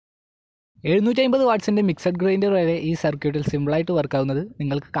750 വാട്ട്സിൻ്റെ mixed grinder വരെ ഈ സർക്യൂട്ടിൽ സിമ്പിളായിട്ട് വർക്കാവുന്നത്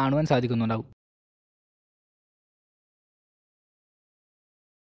നിങ്ങൾക്ക് കാണുവാൻ സാധിക്കുന്നുണ്ടാവും.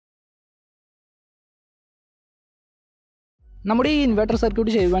 നമ്മുടെ ഈ ഇൻവെർട്ടർ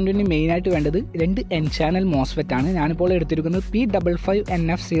സർക്യൂട്ട് ചെയ്യുവാൻ വേണ്ടി മെയിനായിട്ട് വേണ്ടത് 2 N-channel MOSFET ആണ്. ഞാനിപ്പോൾ എടുത്തിരിക്കുന്നത്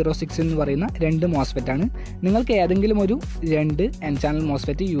P55NF06 എന്ന് പറയുന്ന 2 MOSFET ആണ്. നിങ്ങൾക്ക് ഏതെങ്കിലും ഒരു 2 N-channel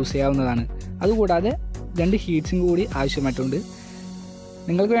MOSFET യൂസ് ചെയ്യാവുന്നതാണ്. അതുകൂടാതെ 2 ഹീറ്റ് സിങ്ക് കൂടി ആവശ്യമായിട്ടുണ്ട്.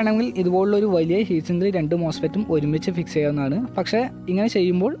 നിങ്ങൾക്ക് വേണമെങ്കിൽ ഇതുപോലുള്ളൊരു വലിയ ഹീറ്റ് സിങ്കിൽ 2 MOSFETും ഒരുമിച്ച് ഫിക്സ് ചെയ്യാവുന്നതാണ്. പക്ഷേ ഇങ്ങനെ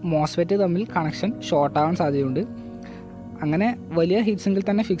ചെയ്യുമ്പോൾ MOSFET തമ്മിൽ കണക്ഷൻ ഷോർട്ട് ആവാൻ സാധ്യതയുണ്ട്. അങ്ങനെ വലിയ ഹീറ്റ് സിങ്കിൽ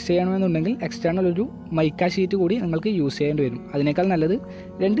തന്നെ ഫിക്സ് ചെയ്യണമെന്നുണ്ടെങ്കിൽ എക്സ്റ്റേണൽ ഒരു മൈക്ക ഷീറ്റ് കൂടി നിങ്ങൾക്ക് യൂസ് ചെയ്യേണ്ടി വരും. അതിനേക്കാൾ നല്ലത്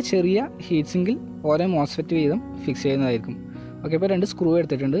 2 ചെറിയ ഹീറ്റ് സിങ്കിൽ ഓരോ MOSFET വീതം ഫിക്സ് ചെയ്യുന്നതായിരിക്കും. ഓക്കെ, ഇപ്പോൾ 2 സ്ക്രൂ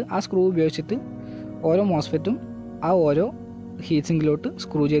എടുത്തിട്ടുണ്ട്. ആ സ്ക്രൂ ഉപയോഗിച്ചിട്ട് ഓരോ MOSFETും ആ ഓരോ ഹീറ്റ് സിങ്കിലോട്ട്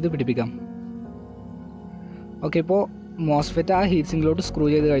സ്ക്രൂ ചെയ്ത് പിടിപ്പിക്കാം. ഓക്കെ, ഇപ്പോൾ MOSFET ആ ഹീറ്റ് സിങ്കിലോട്ട് സ്ക്രൂ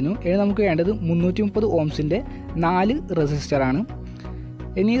ചെയ്ത് കഴിഞ്ഞു. ഇനി നമുക്ക് വേണ്ടത് 330 ohmsൻ്റെ 4 റെസിസ്റ്ററാണ്.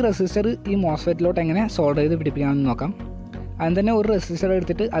 ഇനി ഈ റെസിസ്റ്റർ ഈ MOSFETലോട്ട് എങ്ങനെ സോൾഡർ ചെയ്ത് പിടിപ്പിക്കാമെന്ന് നോക്കാം. അതിന് തന്നെ ഒരു റെസിസ്റ്റർ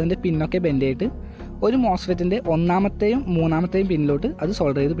എടുത്തിട്ട് അതിൻ്റെ പിന്നൊക്കെ ബെൻഡ് ചെയ്തിട്ട് ഒരു MOSFETൻ്റെ 1ാമത്തെയും 3ാമത്തെയും പിന്നിലോട്ട് അത്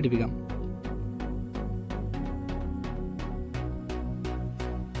സോൾഡർ ചെയ്ത് പിടിപ്പിക്കാം.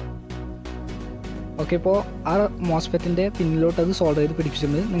 ഓക്കെ, ഇപ്പോൾ ആ MOSFETൻ്റെ പിന്നിലോട്ട് അത് സോൾഡർ ചെയ്ത്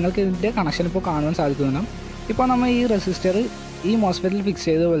പിടിപ്പിച്ചിട്ടുണ്ട്. നിങ്ങൾക്ക് ഇതിൻ്റെ കണക്ഷൻ ഇപ്പോൾ കാണുവാൻ സാധിക്കുന്നതാണ്. ഇപ്പോൾ നമ്മൾ ഈ റെസിസ്റ്റർ ഈ MOSFETൽ ഫിക്സ്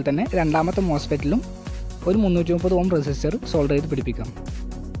ചെയ്ത പോലെ തന്നെ 2ാമത്തെ MOSFETലും ഒരു 330 ohm റെസിസ്റ്റർ സോൾഡർ ചെയ്ത് പിടിപ്പിക്കാം.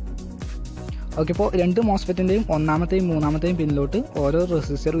 ഓക്കെ, ഇപ്പോൾ 2 MOSFETൻ്റെയും 1ാമത്തെയും 3ാമത്തെയും പിന്നിലോട്ട് ഓരോ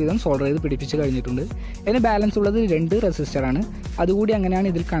റെസിസ്റ്റർ വീതം സോൾഡർ ചെയ്ത് പിടിപ്പിച്ച് കഴിഞ്ഞിട്ടുണ്ട്. ഇനി ബാലൻസ് ഉള്ളത് 2 റെസിസ്റ്ററാണ്. അതുകൂടി എങ്ങനെയാണ്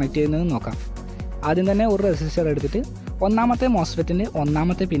ഇതിൽ കണക്ട് ചെയ്യുന്നതെന്ന് നോക്കാം. ആദ്യം തന്നെ ഒരു റെസിസ്റ്റർ എടുത്തിട്ട് 1ാമത്തെ MOSFETൻ്റെ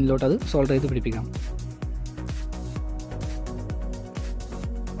 1ാമത്തെ പിന്നിലോട്ട് അത് സോൾഡർ ചെയ്ത് പിടിപ്പിക്കാം.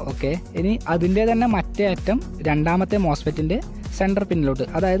 ഓക്കെ, ഇനി അതിൻ്റെ തന്നെ മറ്റേ അറ്റം 2ാമത്തെ MOSFETൻ്റെ സെൻറ്റർ പിന്നിലോട്ട്,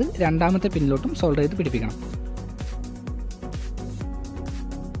 അതായത് 2ാമത്തെ പിന്നിലോട്ടും സോൾഡർ ചെയ്ത് പിടിപ്പിക്കണം.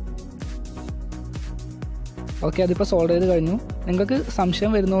 ഓക്കെ, അതിപ്പോൾ സോൾഡർ ചെയ്ത് കഴിഞ്ഞു. നിങ്ങൾക്ക്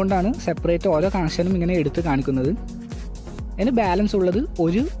സംശയം വരുന്നതുകൊണ്ടാണ് സെപ്പറേറ്റ് ഓരോ കണക്ഷനും ഇങ്ങനെ എടുത്ത് കാണിക്കുന്നത്. ഇനി ബാലൻസ് ഉള്ളത്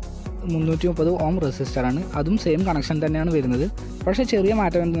ഒരു 330 ohm റെസിസ്റ്ററാണ്. അതും സെയിം കണക്ഷൻ തന്നെയാണ് വരുന്നത്. പക്ഷേ ചെറിയ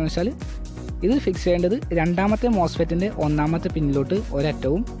മാറ്റം എന്താണെന്ന് വെച്ചാൽ ഇത് ഫിക്സ് ചെയ്യേണ്ടത് 2ാമത്തെ MOSFETൻ്റെ 1ാമത്തെ പിന്നിലോട്ട്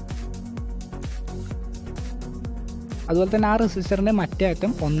ഒരറ്റവും, അതുപോലെ തന്നെ ആ റെസിസ്റ്ററിൻ്റെ മറ്റേ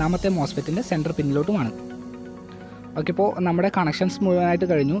അറ്റം 1ാമത്തെ MOSFETൻ്റെ സെൻറ്റർ പിന്നിലോട്ടുമാണ്. ഓക്കെ, ഇപ്പോൾ നമ്മുടെ കണക്ഷൻസ് മുഴുവനായിട്ട്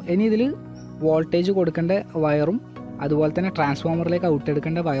കഴിഞ്ഞു. ഇനി ഇതിൽ വോൾട്ടേജ് കൊടുക്കേണ്ട വയറും അതുപോലെ തന്നെ ട്രാൻസ്ഫോമറിലേക്ക് ഔട്ട്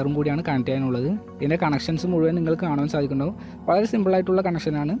എടുക്കേണ്ട വയറും കൂടിയാണ് കണക്ട് ചെയ്യാനുള്ളത്. ഇതിൻ്റെ കണക്ഷൻസ് മുഴുവൻ നിങ്ങൾക്ക് കാണാൻ സാധിക്കുന്നുണ്ടാവും. വളരെ സിമ്പിളായിട്ടുള്ള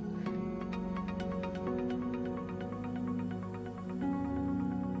കണക്ഷനാണ്.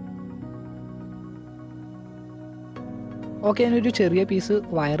 ഓക്കെ, അതിനൊരു ചെറിയ പീസ്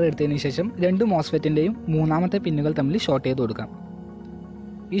വയർ എടുത്തതിന് ശേഷം 2 MOSFETൻ്റെയും 3ാമത്തെ പിന്നുകൾ തമ്മിൽ ഷോർട്ട് ചെയ്ത് കൊടുക്കാം.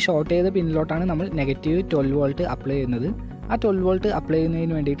 ഈ ഷോർട്ട് ചെയ്ത പിന്നിലോട്ടാണ് നമ്മൾ നെഗറ്റീവ് 12 വോൾട്ട് അപ്ലൈ ചെയ്യുന്നത്. ആ 12 വോൾട്ട് അപ്ലൈ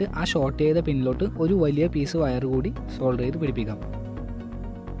ചെയ്യുന്നതിന് വേണ്ടിയിട്ട് ആ ഷോർട്ട് ചെയ്ത പിന്നിലോട്ട് ഒരു വലിയ പീസ് വയർ കൂടി സോൾഡർ ചെയ്ത് പിടിപ്പിക്കാം.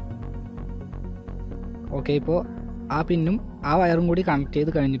 ഓക്കെ, ഇപ്പോൾ ആ പിന്നും ആ വയറും കൂടി കണക്ട്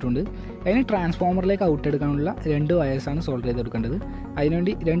ചെയ്ത് കഴിഞ്ഞിട്ടുണ്ട്. അതിന് ട്രാൻസ്ഫോമറിലേക്ക് ഔട്ട് എടുക്കാനുള്ള 2 വയേഴ്സാണ് സോൾഡർ ചെയ്ത് കൊടുക്കേണ്ടത്.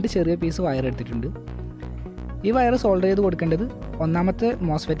 അതിനുവേണ്ടി 2 ചെറിയ പീസ് വയർ എടുത്തിട്ടുണ്ട്. ഈ വയർ സോൾഡർ ചെയ്ത് കൊടുക്കേണ്ടത് 1ാമത്തെ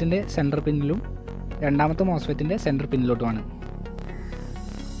MOSFETൻ്റെ സെൻറ്റർ പിന്നിലും 2ാമത്തെ MOSFETൻ്റെ സെൻറ്റർ പിന്നിലോട്ടുമാണ്.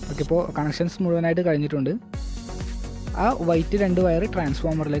 ഓക്കെ, ഇപ്പോൾ കണക്ഷൻസ് മുഴുവനായിട്ട് കഴിഞ്ഞിട്ടുണ്ട്. ആ white 2 wire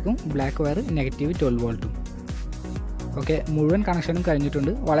ട്രാൻസ്ഫോമറിലേക്കും black wire negative 12 വോൾട്ടും. ഓക്കെ, മുഴുവൻ കണക്ഷനും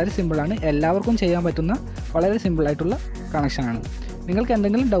കഴിഞ്ഞിട്ടുണ്ട്. വളരെ സിമ്പിളാണ്. എല്ലാവർക്കും ചെയ്യാൻ പറ്റുന്ന വളരെ സിമ്പിളായിട്ടുള്ള കണക്ഷനാണ്. നിങ്ങൾക്ക്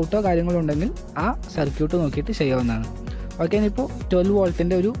എന്തെങ്കിലും ഡൗട്ടോ കാര്യങ്ങളോ ഉണ്ടെങ്കിൽ ആ സർക്യൂട്ട് നോക്കിയിട്ട് ചെയ്യാവുന്നതാണ്. ഓക്കെ, ഇനിയിപ്പോൾ 12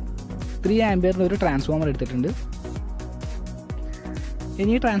 വോൾട്ടിൻ്റെ ഒരു 3 ആംപിയറിൻ്റെ ഒരു ട്രാൻസ്ഫോമർ എടുത്തിട്ടുണ്ട്.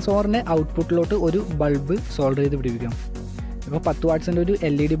 ഇനി ഈ ട്രാൻസ്ഫോമറിൻ്റെ ഔട്ട്പുട്ടിലോട്ട് ഒരു ബൾബ് സോൾഡർ ചെയ്ത് പിടിപ്പിക്കാം. ഇപ്പോൾ 10 വാട്ട്സിൻ്റെ ഒരു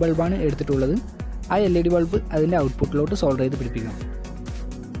LED ബൾബാണ് എടുത്തിട്ടുള്ളത്. ആ LED ബൾബ് അതിൻ്റെ ഔട്ട്പുട്ടിലോട്ട് സോൾഡർ ചെയ്ത് പിടിപ്പിക്കാം.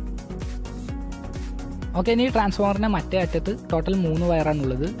 ഓക്കെ, ഇനി ഈ ട്രാൻസ്ഫോമറിൻ്റെ മറ്റേ അറ്റത്ത് ടോട്ടൽ 3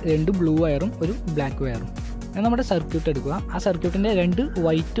 വയറാണുള്ളത്. 2 ബ്ലൂ വയറും ഒരു ബ്ലാക്ക് വയറും. ഇനി നമ്മുടെ സർക്യൂട്ട് എടുക്കുക. ആ സർക്യൂട്ടിൻ്റെ 2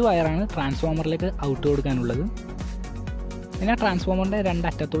 വൈറ്റ് വയറാണ് ട്രാൻസ്ഫോമറിലേക്ക് ഔട്ട് കൊടുക്കാനുള്ളത്. പിന്നെ ട്രാൻസ്ഫോമറിൻ്റെ 2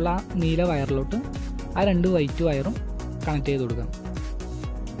 അറ്റത്തുള്ള നീല വയറിലോട്ട് ആ 2 വൈറ്റ് വയറും കണക്ട് ചെയ്ത് കൊടുക്കാം.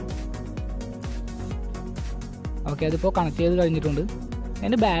 ഓക്കെ, അതിപ്പോൾ കണക്ട് ചെയ്ത് കഴിഞ്ഞിട്ടുണ്ട്.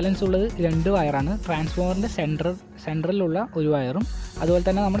 അതിൻ്റെ ബാലൻസ് ഉള്ളത് 2 വയറാണ്. ട്രാൻസ്ഫോമറിൻ്റെ സെൻറ്ററിലുള്ള ഒരു വയറും അതുപോലെ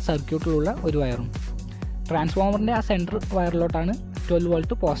തന്നെ നമ്മുടെ സർക്യൂട്ടിലുള്ള ഒരു വയറും. ട്രാൻസ്ഫോമറിൻ്റെ ആ സെൻറ്റർ വയറിലോട്ടാണ് 12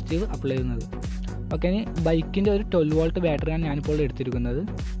 വോൾട്ട് പോസിറ്റീവ് അപ്ലൈ ചെയ്യുന്നത്. ഓക്കെ, ഇനി ബൈക്കിൻ്റെ ഒരു 12 വോൾട്ട് ബാറ്ററിയാണ് ഞാനിപ്പോൾ എടുത്തിരിക്കുന്നത്.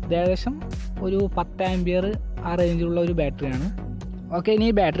 ഇത് ഏകദേശം ഒരു 10 ആംപിയർ ആ റേഞ്ചിലുള്ള ഒരു ബാറ്ററിയാണ്. ഓക്കെ, ഇനി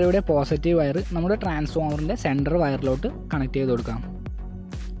ഈ ബാറ്ററിയുടെ പോസിറ്റീവ് വയർ നമ്മുടെ ട്രാൻസ്ഫോമറിൻ്റെ സെൻറ്റർ വയറിലോട്ട് കണക്ട് ചെയ്ത് കൊടുക്കാം.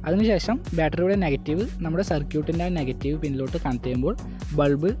 അതിനുശേഷം ബാറ്ററിയുടെ നെഗറ്റീവ് നമ്മുടെ സർക്യൂട്ടിൻ്റെ നെഗറ്റീവ് പിന്നിലോട്ട് കണക്ട് ചെയ്യുമ്പോൾ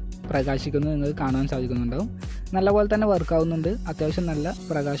ബൾബ് പ്രകാശിക്കുന്നത് നിങ്ങൾക്ക് കാണാൻ സാധിക്കുന്നുണ്ടാവും. നല്ലപോലെ തന്നെ വർക്കാവുന്നുണ്ട്, അത്യാവശ്യം നല്ല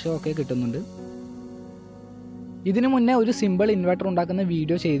പ്രകാശമൊക്കെ കിട്ടുന്നുണ്ട്. ഇതിനു മുന്നേ ഒരു സിമ്പിൾ ഇൻവെർട്ടർ ഉണ്ടാക്കുന്ന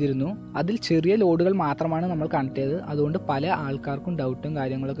വീഡിയോ ചെയ്തിരുന്നു. അതിൽ ചെറിയ ലോഡുകൾ മാത്രമാണ് നമ്മൾ കണക്ട് ചെയ്തത്. അതുകൊണ്ട് പല ആൾക്കാർക്കും ഡൗട്ടും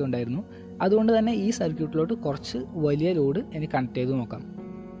കാര്യങ്ങളൊക്കെ ഉണ്ടായിരുന്നു. അതുകൊണ്ട് തന്നെ ഈ സർക്യൂട്ടിലോട്ട് കുറച്ച് വലിയ ലോഡ് എനിക്ക് കണക്ട് ചെയ്ത് നോക്കാം.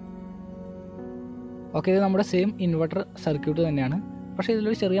 ഓക്കെ, ഇത് നമ്മുടെ സെയിം ഇൻവെർട്ടർ സർക്യൂട്ട് തന്നെയാണ്. പക്ഷേ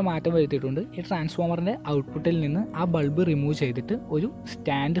ഇതിലൊരു ചെറിയ മാറ്റം വരുത്തിയിട്ടുണ്ട്. ഈ ട്രാൻസ്ഫോമറിൻ്റെ ഔട്ട്പുട്ടിൽ നിന്ന് ആ ബൾബ് റിമൂവ് ചെയ്തിട്ട് ഒരു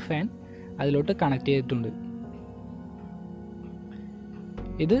സ്റ്റാൻഡ് ഫാൻ അതിലോട്ട് കണക്ട് ചെയ്തിട്ടുണ്ട്.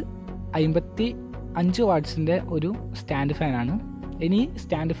 ഇത് 55 വാട്ട്സിൻ്റെ ഒരു സ്റ്റാൻഡ് ഫാനാണ്. ഇനി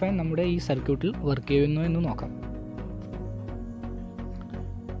സ്റ്റാൻഡ് ഫാൻ നമ്മുടെ ഈ സർക്യൂട്ടിൽ വർക്ക് ചെയ്യുന്നു എന്ന് നോക്കാം.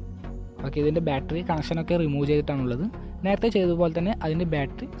 ഓക്കെ, ഇതിൻ്റെ ബാറ്ററി കണക്ഷനൊക്കെ റിമൂവ് ചെയ്തിട്ടാണുള്ളത്. നേരത്തെ ചെയ്തതുപോലെ തന്നെ അതിൻ്റെ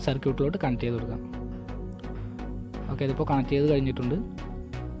ബാറ്ററി സർക്യൂട്ടിലോട്ട് കണക്ട് ചെയ്ത് കൊടുക്കാം. ഓക്കെ, ഇതിപ്പോൾ കണക്ട് ചെയ്ത് കഴിഞ്ഞിട്ടുണ്ട്.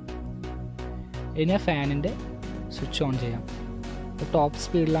 ഇനി ആ ഫാനിൻ്റെ സ്വിച്ച് ഓൺ ചെയ്യാം. ടോപ്പ്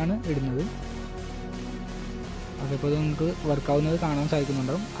സ്പീഡിലാണ് ഇടുന്നത്. ഓക്കെ, ഇപ്പോൾ ഇത് നിങ്ങൾക്ക് വർക്കാവുന്നത് കാണാൻ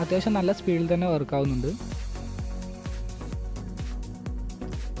സാധിക്കുന്നുണ്ടാവും. അത്യാവശ്യം നല്ല സ്പീഡിൽ തന്നെ വർക്കാവുന്നുണ്ട്.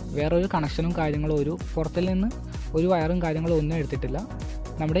 വേറൊരു കണക്ഷനും കാര്യങ്ങളും പുറത്തിൽ നിന്ന് ഒരു വയറും കാര്യങ്ങളും ഒന്നും എടുത്തിട്ടില്ല.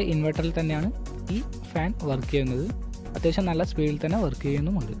 നമ്മുടെ ഇൻവെർട്ടറിൽ തന്നെയാണ് ഈ ഫാൻ വർക്ക് ചെയ്യുന്നത്. അത്യാവശ്യം നല്ല സ്പീഡിൽ തന്നെ വർക്ക്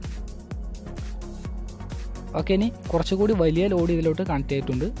ചെയ്യുന്നുമുണ്ട്. ഓക്കെ, ഇനി കുറച്ചുകൂടി വലിയ ലോഡ് ഇതിലോട്ട് കണക്ട്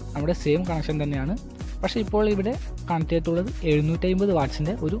ചെയ്തിട്ടുണ്ട്. നമ്മുടെ സെയിം കണക്ഷൻ തന്നെയാണ്. പക്ഷേ ഇപ്പോൾ ഇവിടെ കണക്ട് ചെയ്തിട്ടുള്ളത് 750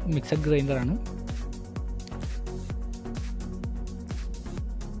 വാട്ട്സിൻ്റെ ഒരു മിക്സഡ് ഗ്രൈൻഡറാണ്.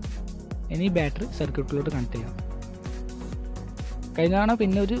 ഇനി ബാറ്ററി സർക്യൂട്ടിലോട്ട് കണക്ട് ചെയ്യാം. കഴിഞ്ഞ തവണ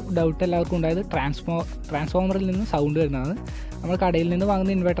പിന്നെ ഒരു ഡൗട്ട് എല്ലാവർക്കും ഉണ്ടായത് ട്രാൻസ്ഫോമറിൽ നിന്ന് സൗണ്ട് വരുന്നതാണ്. നമ്മൾ കടയിൽ നിന്ന്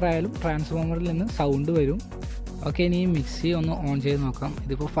വാങ്ങുന്ന ഇൻവെർട്ടർ ആയാലും ട്രാൻസ്ഫോമറിൽ നിന്ന് സൗണ്ട് വരും. ഓക്കെ, ഇനി മിക്സി ഒന്ന് ഓൺ ചെയ്ത് നോക്കാം.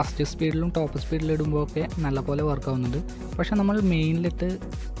 ഇതിപ്പോൾ ഫസ്റ്റ് സ്പീഡിലും ടോപ്പ് സ്പീഡിലും ഇടുമ്പോഴൊക്കെ നല്ലപോലെ വർക്കാവുന്നുണ്ട്. പക്ഷേ നമ്മൾ മെയിനിലിട്ട്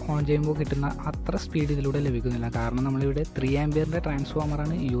ഓൺ ചെയ്യുമ്പോൾ കിട്ടുന്ന അത്ര സ്പീഡ് ഇതിലൂടെ ലഭിക്കുന്നില്ല. കാരണം നമ്മളിവിടെ 3 ആംപിയറിൻ്റെ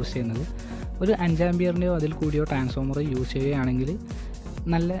ട്രാൻസ്ഫോമറാണ് യൂസ് ചെയ്യുന്നത്. ഒരു 5 ആംപിയറിൻ്റെയോ അതിൽ കൂടിയോ ട്രാൻസ്ഫോമർ യൂസ് ചെയ്യുകയാണെങ്കിൽ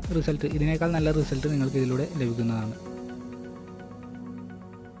നല്ല റിസൾട്ട്, ഇതിനേക്കാൾ നല്ല റിസൾട്ട് നിങ്ങൾക്ക് ഇതിലൂടെ ലഭിക്കുന്നതാണ്.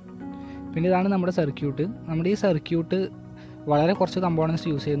 പിന്നെ ഇതാണ് നമ്മുടെ സർക്യൂട്ട്. നമ്മുടെ ഈ സർക്യൂട്ട് വളരെ കുറച്ച് കമ്പോണൻസ്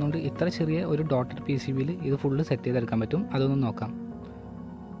യൂസ് ചെയ്യുന്നതുകൊണ്ട് ഇത്ര ചെറിയ ഒരു ഡോട്ടഡ് PCBയിൽ ഇത് ഫുള്ള് സെറ്റ് ചെയ്തെടുക്കാൻ പറ്റും. അതൊന്ന് നോക്കാം.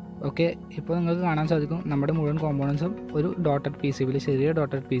 ഓക്കെ, ഇപ്പോൾ നിങ്ങൾക്ക് കാണാൻ സാധിക്കും നമ്മുടെ മുഴുവൻ കോമ്പോണൻസും ഒരു ഡോട്ടഡ് PCBയിൽ, ചെറിയ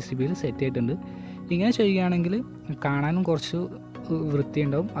ഡോട്ടഡ് PCBയിൽ സെറ്റ് ചെയ്തിട്ടുണ്ട്. ഇങ്ങനെ ചെയ്യുകയാണെങ്കിൽ കാണാനും കുറച്ച്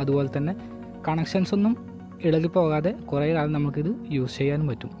വൃത്തിയുണ്ടാവും. അതുപോലെ തന്നെ കണക്ഷൻസ് ഒന്നും ഇളകിപ്പോകാതെ കുറേ കാലം നമുക്കിത് യൂസ് ചെയ്യാനും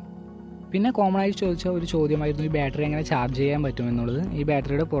പറ്റും. പിന്നെ കോമൺ ആയിട്ട് ചോദിച്ച ഒരു ചോദ്യമായിരുന്നു ഈ ബാറ്ററി എങ്ങനെ ചാർജ് ചെയ്യാൻ പറ്റുമെന്നുള്ളത്. ഈ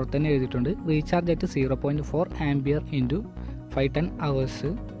ബാറ്ററിയുടെ പുറത്ത് തന്നെ എഴുതിയിട്ടുണ്ട് recharge at 0.4 ampere into 5-10 hours.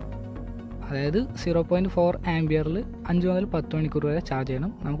 അതായത് 0.4 ആംപിയറിൽ 5 മുതൽ 10 മണിക്കൂർ വരെ ചാർജ്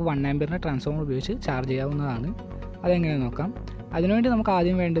ചെയ്യണം. നമുക്ക് 1 ആംപിയറിൻ്റെ ട്രാൻസ്ഫോമർ ഉപയോഗിച്ച് ചാർജ് ചെയ്യാവുന്നതാണ്. അതെങ്ങനെ നോക്കാം. അതിനുവേണ്ടി നമുക്ക്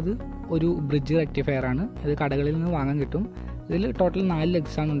ആദ്യം വേണ്ടത് ഒരു ബ്രിഡ്ജ് റെക്ടിഫയർ ആണ്. ഇത് കടകളിൽ നിന്ന് വാങ്ങാൻ കിട്ടും. ഇതിൽ ടോട്ടൽ 4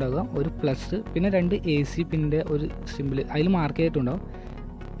 ലെഗ്സ് ആണ് ഉണ്ടാവുക. ഒരു പ്ലസ്, പിന്നെ 2 AC പിന്നിൻ്റെ ഒരു സിമ്പിൾ അതിൽ മാർക്ക് ചെയ്തിട്ടുണ്ടാവും,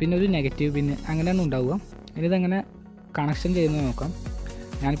 പിന്നെ ഒരു നെഗറ്റീവ് പിന്ന്, അങ്ങനെയാണ് ഉണ്ടാവുക. ഇനി ഇതെങ്ങനെ കണക്ഷൻ ചെയ്യുന്നത് നോക്കാം.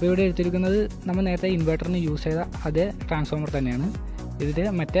 ഞാനിപ്പോൾ ഇവിടെ എടുത്തിരിക്കുന്നത് നമ്മൾ നേരത്തെ ഇൻവെർട്ടറിന് യൂസ് ചെയ്ത അതേ ട്രാൻസ്ഫോമർ തന്നെയാണ്. ഇതിൻ്റെ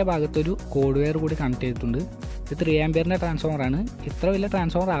മറ്റേ ഭാഗത്തൊരു കോഡ് വയർ കൂടി കണക്ട് ചെയ്തിട്ടുണ്ട്. ഇത് 3 ആംപിയറിൻ്റെ ട്രാൻസ്ഫോമറാണ്. ഇത്ര വലിയ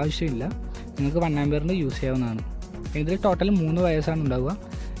ട്രാൻസ്ഫോമർ ആവശ്യമില്ല, നിങ്ങൾക്ക് 1 ആംപിയറിൻ്റെ യൂസ് ചെയ്യാവുന്നതാണ്. ഇതിൽ ടോട്ടൽ 3 വയേഴ്സാണ് ഉണ്ടാവുക.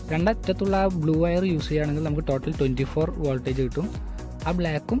 രണ്ടറ്റത്തുള്ള ആ ബ്ലൂ വയർ യൂസ് ചെയ്യുകയാണെങ്കിൽ നമുക്ക് ടോട്ടൽ 24 വോൾട്ടേജ് കിട്ടും. ആ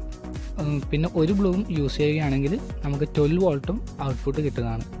ബ്ലാക്കും പിന്നെ ഒരു ബ്ലൂവും യൂസ് ചെയ്യുകയാണെങ്കിൽ നമുക്ക് 12 വോൾട്ടും ഔട്ട്പുട്ട്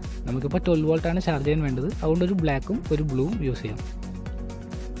കിട്ടുന്നതാണ്. നമുക്കിപ്പോൾ 12 വോൾട്ടാണ് ചാർജ് ചെയ്യാൻ വേണ്ടത്. അതുകൊണ്ട് ഒരു ബ്ലാക്കും ഒരു ബ്ലൂവും യൂസ് ചെയ്യാം.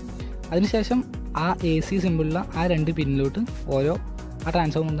 അതിനുശേഷം ആ AC സിമ്പിളുള്ള ആ 2 പിന്നിലോട്ട് ആ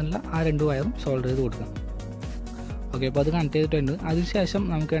ട്രാൻസ്ഫോമറിനുള്ള ആ 2 വയറും സോൾഡർ ചെയ്ത് കൊടുക്കാം. ഓക്കെ, അപ്പോൾ അത് കണക്ട് ചെയ്തിട്ടുണ്ട്. അതിനുശേഷം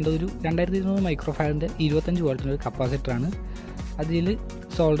നമുക്ക് വേണ്ടത് ഒരു 2200 മൈക്രോഫാരഡിൻ്റെ 25 വോൾട്ടിൻ്റെ ഒരു കപ്പാസിറ്ററാണ്. അതിൽ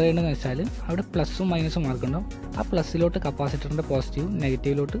സോൾഡർ ചെയ്യേണ്ടതെന്ന് വെച്ചാൽ അവിടെ പ്ലസും മൈനസും മാർക്കുണ്ടാവും. ആ പ്ലസ്സിലോട്ട് കപ്പാസിറ്ററിൻ്റെ പോസിറ്റീവും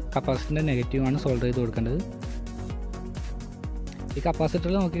നെഗറ്റീവിലോട്ട് കപ്പാസിറ്ററിൻ്റെ നെഗറ്റീവുമാണ് സോൾഡർ ചെയ്ത് കൊടുക്കേണ്ടത്. ഈ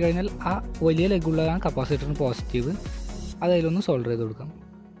കപ്പാസിറ്ററിൽ നോക്കിക്കഴിഞ്ഞാൽ ആ വലിയ ലെഗുള്ളതാണ് കപ്പാസിറ്ററിന് പോസിറ്റീവ്. അതിലൊന്ന് സോൾഡർ ചെയ്ത് കൊടുക്കാം.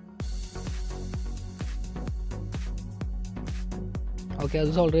 ഓക്കെ, അത്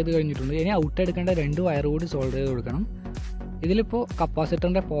സോൾഡർ ചെയ്ത് കഴിഞ്ഞിട്ടുണ്ട്. ഇനി ഔട്ട് എടുക്കേണ്ട 2 വയർ കൂടി സോൾഡർ ചെയ്ത് കൊടുക്കണം. ഇതിലിപ്പോൾ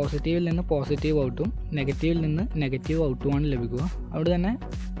കപ്പാസിറ്ററിൻ്റെ പോസിറ്റീവിൽ നിന്ന് പോസിറ്റീവ് ഔട്ടും നെഗറ്റീവിൽ നിന്ന് നെഗറ്റീവ് ഔട്ടുമാണ് ലഭിക്കുക. അവിടെ തന്നെ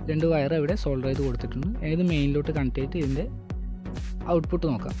 2 വയർ ഇവിടെ സോൾഡർ ചെയ്ത് കൊടുത്തിട്ടുണ്ട്. ഇത് മെയിനിലോട്ട് കണക്ട് ചെയ്തിട്ട് ഇതിൻ്റെ ഔട്ട്പുട്ട്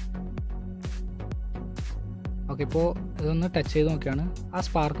നോക്കാം. ഓക്കെ, ഇപ്പോൾ ഇതൊന്ന് ടച്ച് ചെയ്ത് നോക്കിയാണ് ആ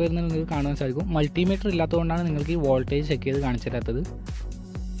സ്പാർക്ക് വരുന്നത് നിങ്ങൾക്ക് കാണാൻ സാധിക്കും. മൾട്ടിമീറ്റർ ഇല്ലാത്തതുകൊണ്ടാണ് നിങ്ങൾക്ക് ഈ വോൾട്ടേജ് ചെക്ക് ചെയ്ത് കാണിച്ചു തരാത്തത്.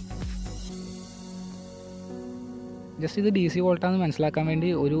 ജസ്റ്റ് ഇത് DC വോൾട്ടാണെന്ന് മനസ്സിലാക്കാൻ വേണ്ടി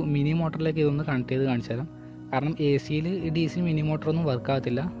ഒരു മിനി മോട്ടറിലേക്ക് ഇതൊന്ന് കണക്ട് ചെയ്ത് കാണിച്ചു തരാം. കാരണം AC-യിൽ ഈ DC മിനി മോട്ടറൊന്നും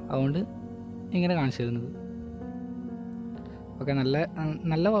വർക്കാകത്തില്ല. അതുകൊണ്ട് ഇങ്ങനെ കാണിച്ചു തരുന്നത്. ഓക്കെ,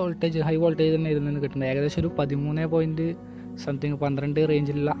 നല്ല വോൾട്ടേജ്, ഹൈ വോൾട്ടേജ് തന്നെ ഇതിൽ നിന്ന് കിട്ടുന്നത്. ഏകദേശം ഒരു 13.12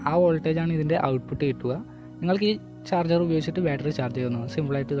 റേഞ്ചിലുള്ള ആ വോൾട്ടേജാണ് ഇതിൻ്റെ ഔട്ട്പുട്ട് കിട്ടുക. നിങ്ങൾക്ക് ഈ ചാർജർ ഉപയോഗിച്ചിട്ട് ബാറ്ററി ചാർജ് ചെയ്യുന്നതാണ്,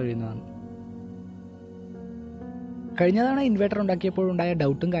 സിമ്പിളായിട്ട് കഴിയുന്നതാണ്. കഴിഞ്ഞ തവണ ഇൻവെർട്ടർ ഉണ്ടാക്കിയപ്പോഴുണ്ടായ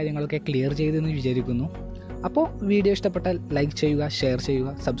ഡൗട്ടും കാര്യങ്ങളൊക്കെ ക്ലിയർ ചെയ്തെന്ന് വിചാരിക്കുന്നു. അപ്പോൾ വീഡിയോ ഇഷ്ടപ്പെട്ടാൽ ലൈക്ക് ചെയ്യുക, ഷെയർ ചെയ്യുക,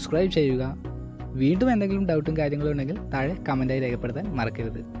 സബ്സ്ക്രൈബ് ചെയ്യുക. വീണ്ടും എന്തെങ്കിലും ഡൗട്ടും കാര്യങ്ങളും ഉണ്ടെങ്കിൽ താഴെ കമൻറ്റായി രേഖപ്പെടുത്താൻ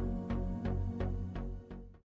മറക്കരുത്.